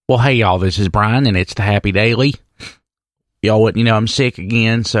Well, hey, y'all, this is Brian, and it's the Happy Daily. Y'all wouldn't, I'm sick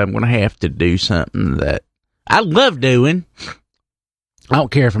again, so I'm going to have to do something that I love doing. I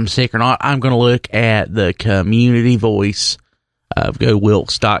don't care if I'm sick or not. I'm going to look at the community voice of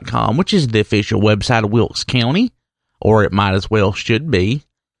GoWilkes.com, which is the official website of Wilkes County, or it might as well should be.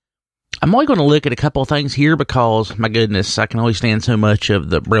 I'm only going to look at a couple of things here because, my goodness, I can only stand so much of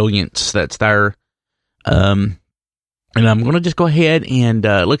the brilliance that's there. And I'm going to just go ahead and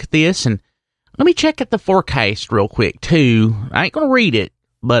look at this, and let me check at the forecast real quick, too. I ain't going to read it,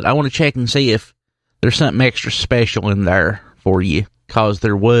 but I want to check and see if there's something extra special in there for you, because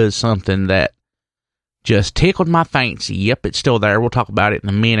there was something that just tickled my fancy. Yep, it's still there. We'll talk about it in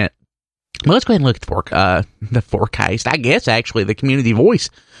a minute. Well, let's go ahead and look at the forecast. I guess, actually, the community voice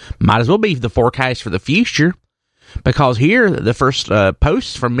might as well be the forecast for the future. Because here, the first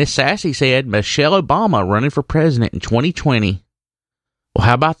post from Miss Sassy said, Michelle Obama running for president in 2020. Well,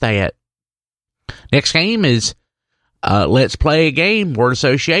 how about that? Next game is, let's play a game, word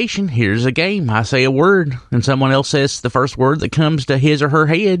association. Here's a game. I say a word, and someone else says the first word that comes to his or her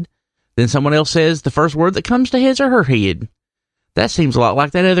head. Then someone else says the first word that comes to his or her head. That seems a lot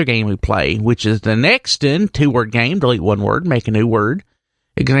like that other game we play, which is the Nexton two-word game. Delete one word, make a new word.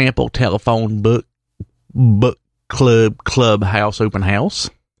 Example, telephone, book, clubhouse, open house.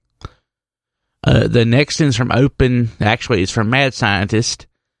 The next is from it's from Mad Scientist.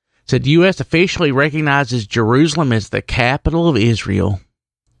 Said U.S. officially recognizes Jerusalem as the capital of Israel.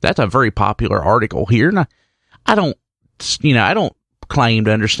 That's a very popular article here. And I don't claim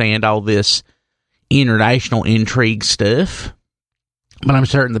to understand all this international intrigue stuff, but I'm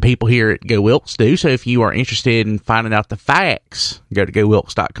certain the people here at Go Wilkes do. So if you are interested in finding out the facts, go to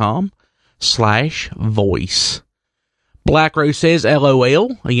GoWilkes.com/voice. Black Rose says,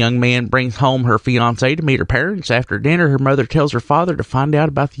 LOL. A young man brings home her fiancé to meet her parents. After dinner, her mother tells her father to find out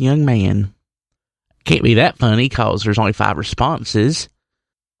about the young man. Can't be that funny, because there's only 5 responses.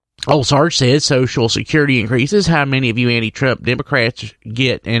 Old Sarge says, Social Security increases. How many of you anti-Trump Democrats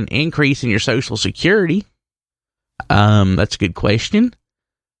get an increase in your Social Security? That's a good question.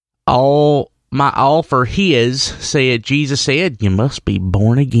 All for his said, Jesus said, you must be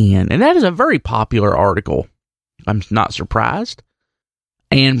born again. And that is a very popular article. I'm not surprised.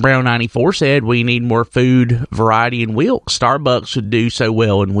 And Brown94 said, we need more food variety in Wilkes. Starbucks would do so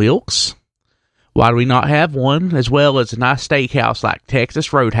well in Wilkes. Why do we not have one, as well as a nice steakhouse like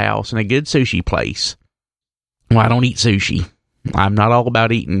Texas Roadhouse and a good sushi place? Well, I don't eat sushi. I'm not all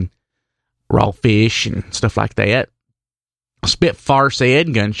about eating raw fish and stuff like that. Spitfire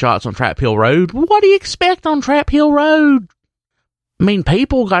said, gunshots on Trap Hill Road. What do you expect on Trap Hill Road? I mean,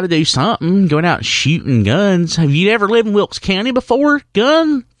 people got to do something, going out and shooting guns. Have you ever lived in Wilkes County before?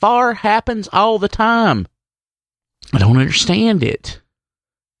 Gunfire happens all the time. I don't understand it.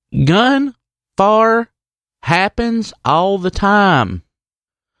 Gunfire happens all the time.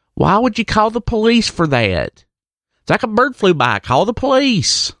 Why would you call the police for that? It's like a bird flew by. Call the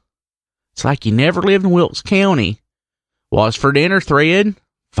police. It's like you never lived in Wilkes County. What's for dinner thread?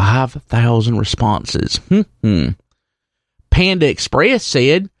 5,000 responses. Panda Express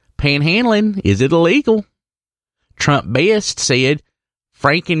said, panhandling, is it illegal? Trump Best said,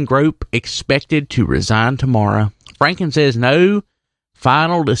 Franken expected to resign tomorrow. Franken says no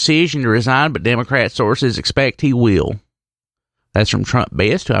final decision to resign, but Democrat sources expect he will. That's from Trump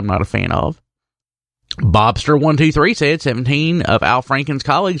Best, who I'm not a fan of. Bobster123 said 17 of Al Franken's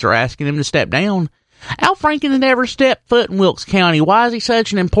colleagues are asking him to step down. Al Franken has never stepped foot in Wilkes County. Why is he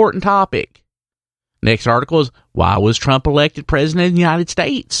such an important topic? Next article is, why was Trump elected president of the United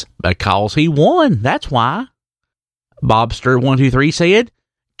States? Because he won. That's why. Bobster123 said,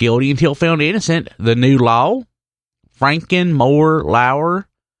 guilty until found innocent. The new law. Franken, Moore, Lauer,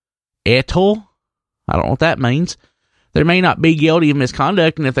 Ettel. I don't know what that means. They may not be guilty of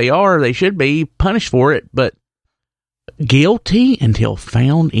misconduct, and if they are, they should be punished for it, but guilty until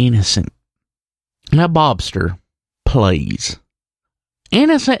found innocent. Now, Bobster, please.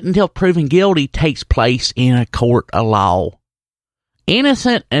 Innocent until proven guilty takes place in a court of law.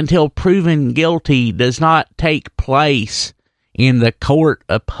 Innocent until proven guilty does not take place in the court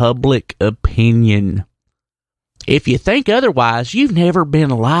of public opinion. If you think otherwise, you've never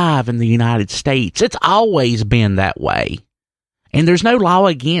been alive in the United States. It's always been that way. And there's no law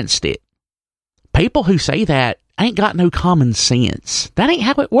against it. People who say that ain't got no common sense. That ain't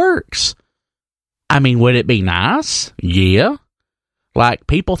how it works. I mean, would it be nice? Yeah. Like,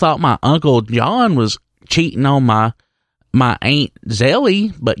 people thought my Uncle John was cheating on my Aunt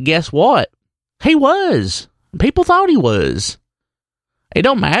Zellie, but guess what? He was. People thought he was. It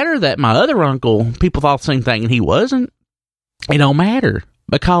don't matter that my other uncle, people thought the same thing and he wasn't. It don't matter.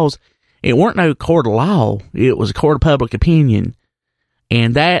 because it weren't no court of law. It was a court of public opinion.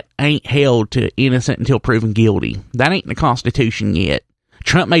 And that ain't held to innocent until proven guilty. That ain't in the Constitution yet.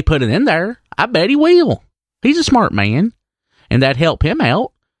 Trump may put it in there. I bet he will. He's a smart man. And that'd help him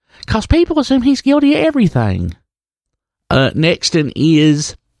out. Because people assume he's guilty of everything. Next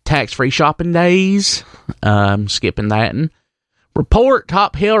is tax-free shopping days. Skipping that. Report: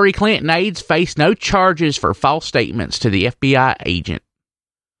 top Hillary Clinton aides face no charges for false statements to the FBI agent.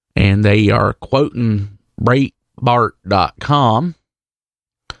 And they are quoting Breitbart.com.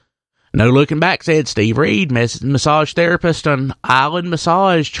 No looking back, said Steve Reed, massage therapist on Island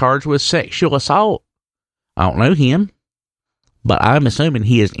Massage, charged with sexual assault. I don't know him, but I'm assuming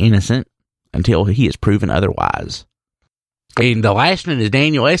he is innocent until he is proven otherwise. And the last one is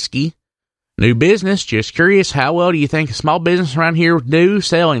Daniel Esky. New business. Just curious, how well do you think a small business around here would do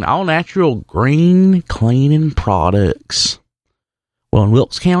selling all natural green cleaning products? Well, in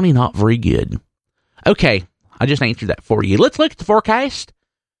Wilkes County, not very good. Okay, I just answered that for you. Let's look at the forecast.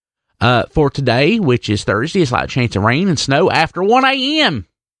 For today, which is Thursday, a slight chance of rain and snow after 1 a.m.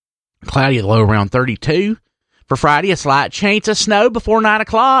 Cloudy at low around 32. For Friday, a slight chance of snow before 9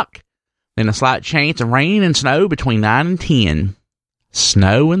 o'clock. Then a slight chance of rain and snow between 9 and 10.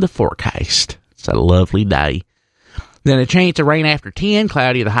 Snow in the forecast. It's a lovely day. Then a chance of rain after 10.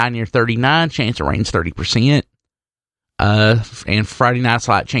 Cloudy at the high near 39. Chance of rain's 30%. And Friday night,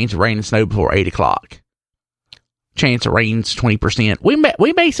 slight chance of rain and snow before 8 o'clock. Chance of rain's 20%.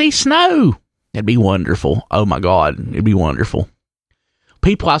 We may see snow. It'd be wonderful. Oh my God. It'd be wonderful.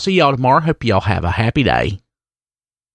 People, I'll see y'all tomorrow. Hope y'all have a happy day.